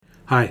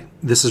Hi,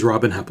 this is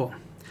Robin Heppel,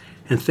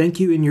 and thank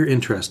you in your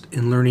interest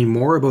in learning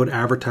more about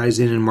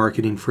advertising and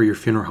marketing for your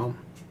funeral home.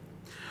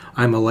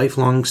 I'm a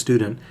lifelong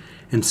student,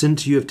 and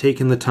since you have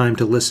taken the time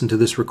to listen to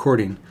this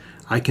recording,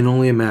 I can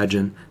only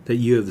imagine that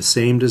you have the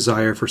same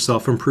desire for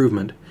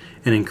self-improvement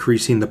and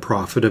increasing the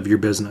profit of your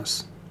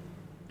business.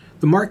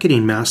 The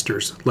marketing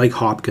masters, like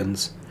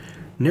Hopkins,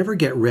 never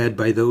get read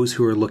by those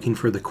who are looking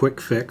for the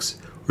quick fix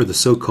or the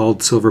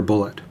so-called silver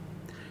bullet.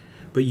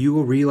 But you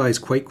will realize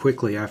quite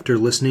quickly after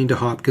listening to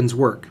Hopkins'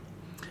 work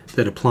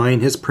that applying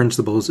his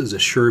principles is a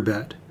sure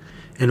bet,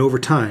 and over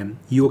time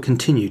you will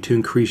continue to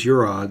increase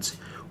your odds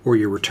or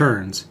your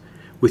returns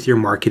with your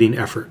marketing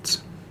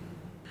efforts.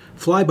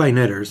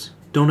 Fly-by-nitters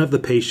don't have the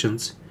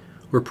patience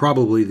or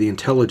probably the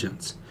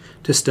intelligence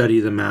to study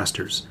the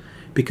masters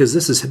because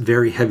this is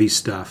very heavy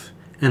stuff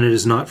and it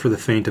is not for the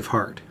faint of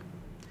heart.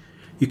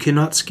 You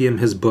cannot skim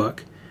his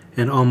book,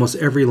 and almost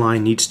every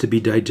line needs to be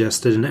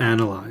digested and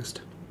analyzed.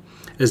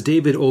 As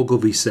David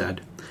Ogilvy said,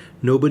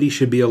 nobody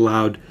should be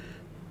allowed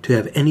to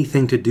have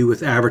anything to do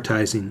with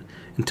advertising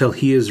until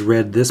he has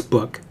read this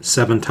book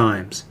 7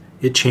 times.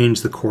 It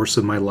changed the course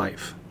of my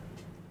life.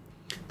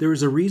 There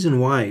is a reason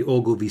why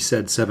Ogilvy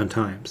said 7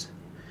 times.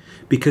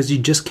 Because you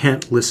just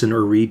can't listen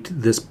or read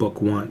this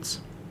book once.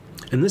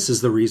 And this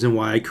is the reason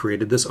why I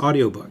created this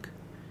audiobook.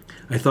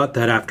 I thought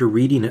that after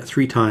reading it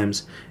 3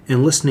 times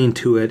and listening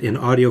to it in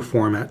audio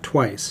format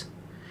twice,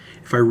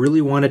 if I really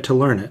wanted to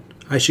learn it,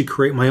 I should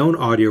create my own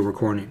audio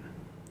recording.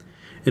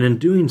 And in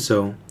doing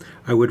so,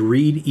 I would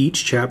read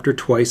each chapter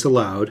twice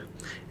aloud,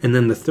 and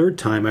then the 3rd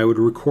time I would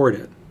record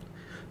it.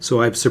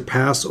 So I've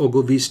surpassed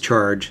Ogilvy's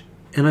charge,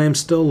 and I am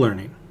still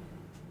learning.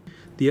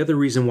 The other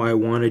reason why I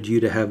wanted you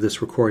to have this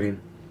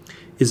recording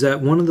is that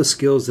one of the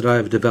skills that I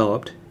have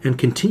developed and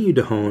continue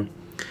to hone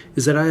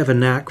is that I have a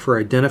knack for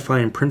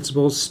identifying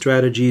principles,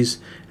 strategies,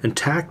 and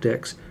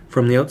tactics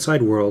from the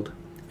outside world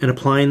and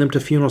applying them to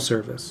funeral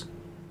service.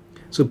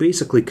 So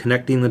basically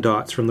connecting the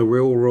dots from the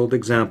real-world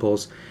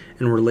examples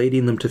and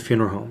relating them to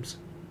funeral homes.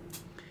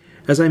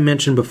 As I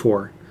mentioned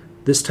before,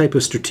 this type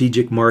of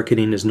strategic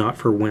marketing is not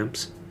for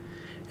wimps.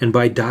 And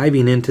by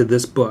diving into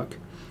this book,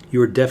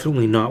 you are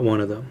definitely not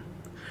one of them.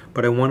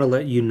 But I want to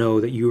let you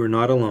know that you are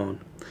not alone,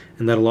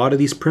 and that a lot of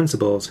these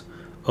principles,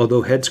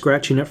 although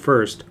head-scratching at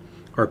first,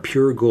 are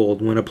pure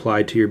gold when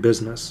applied to your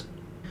business.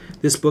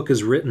 This book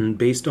is written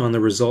based on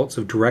the results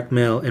of direct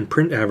mail and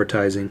print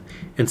advertising,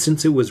 and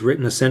since it was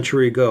written a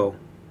century ago,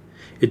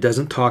 it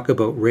doesn't talk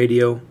about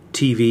radio,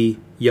 TV,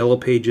 yellow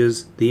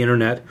pages, the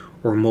internet,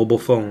 or mobile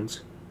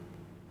phones.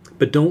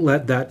 But don't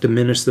let that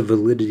diminish the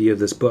validity of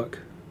this book.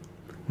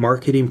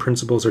 Marketing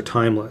principles are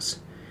timeless,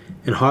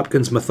 and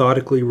Hopkins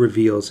methodically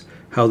reveals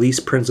how these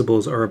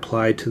principles are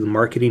applied to the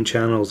marketing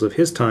channels of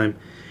his time,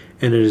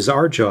 and it is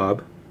our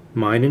job,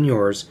 mine and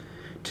yours,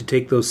 to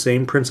take those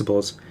same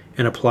principles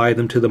and apply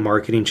them to the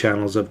marketing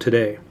channels of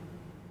today.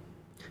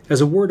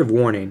 As a word of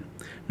warning,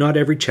 not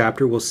every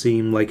chapter will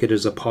seem like it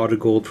is a pot of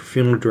gold for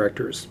funeral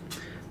directors.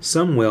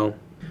 Some will,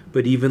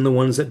 but even the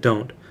ones that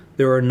don't,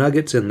 there are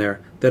nuggets in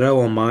there that I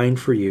will mine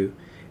for you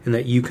and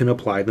that you can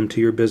apply them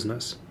to your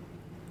business.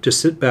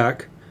 Just sit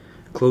back,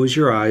 close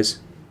your eyes,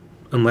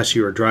 unless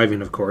you are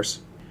driving of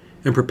course,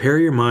 and prepare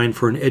your mind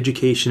for an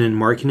education in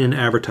marketing and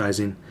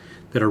advertising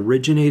that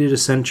originated a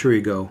century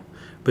ago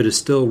but is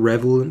still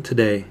relevant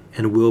today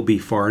and will be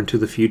far into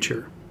the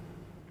future.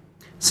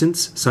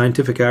 Since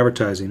scientific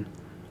advertising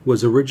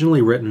was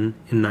originally written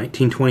in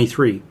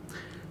 1923,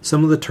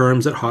 some of the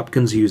terms that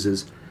Hopkins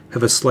uses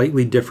have a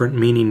slightly different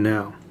meaning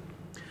now.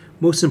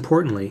 Most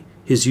importantly,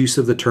 his use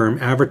of the term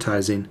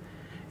advertising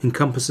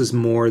encompasses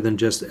more than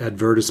just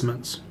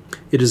advertisements.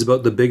 It is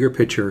about the bigger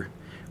picture,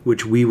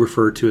 which we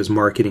refer to as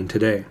marketing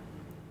today.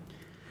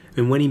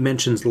 And when he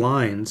mentions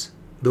lines,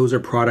 those are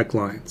product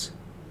lines,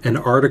 and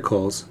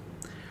articles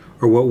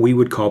are what we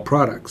would call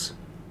products.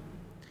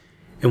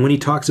 And when he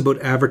talks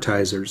about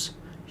advertisers,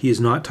 he is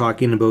not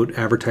talking about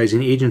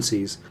advertising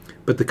agencies,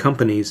 but the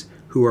companies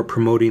who are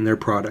promoting their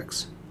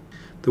products.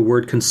 The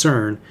word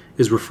concern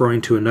is referring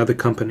to another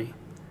company,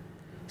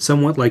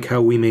 somewhat like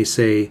how we may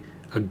say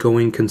a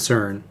going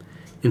concern,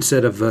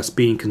 instead of us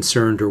being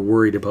concerned or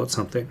worried about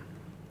something.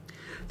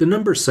 The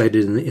numbers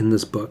cited in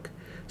this book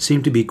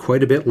seem to be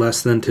quite a bit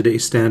less than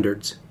today's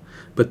standards,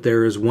 but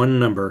there is one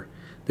number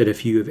that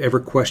if you have ever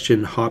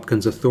questioned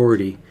Hopkins'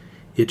 authority,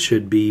 it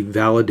should be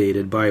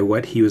validated by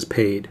what he was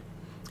paid.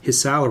 His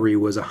salary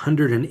was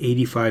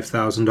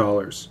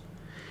 $185,000,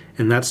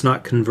 and that's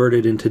not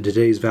converted into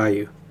today's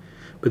value,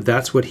 but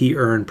that's what he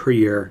earned per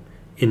year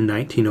in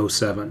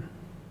 1907.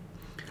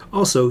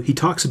 Also, he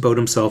talks about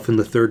himself in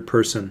the 3rd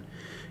person,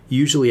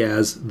 usually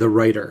as the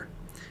writer,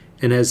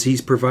 and as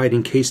he's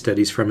providing case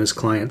studies from his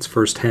clients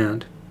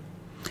firsthand.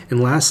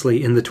 And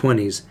lastly, in the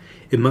 20s,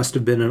 it must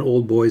have been an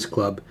old boys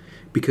club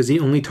because he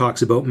only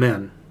talks about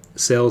men,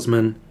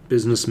 salesmen,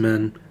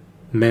 businessmen,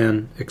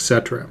 men,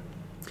 etc.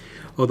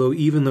 Although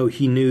even though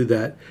he knew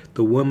that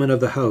the woman of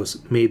the house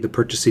made the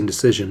purchasing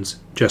decisions,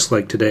 just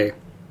like today.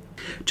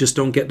 Just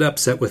don't get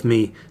upset with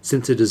me,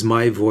 since it is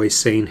my voice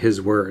saying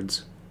his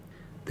words.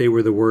 they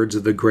were the words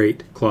of the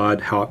great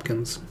Claude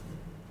Hopkins.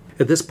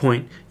 At this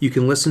point, you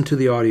can listen to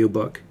the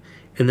audiobook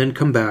and then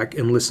come back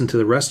and listen to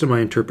the rest of my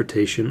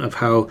interpretation of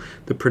how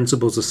the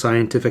principles of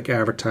scientific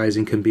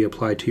advertising can be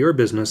applied to your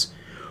business,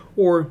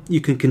 or you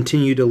can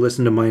continue to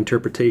listen to my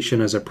interpretation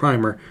as a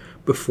primer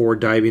before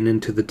diving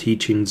into the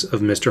teachings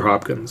of Mr.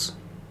 Hopkins.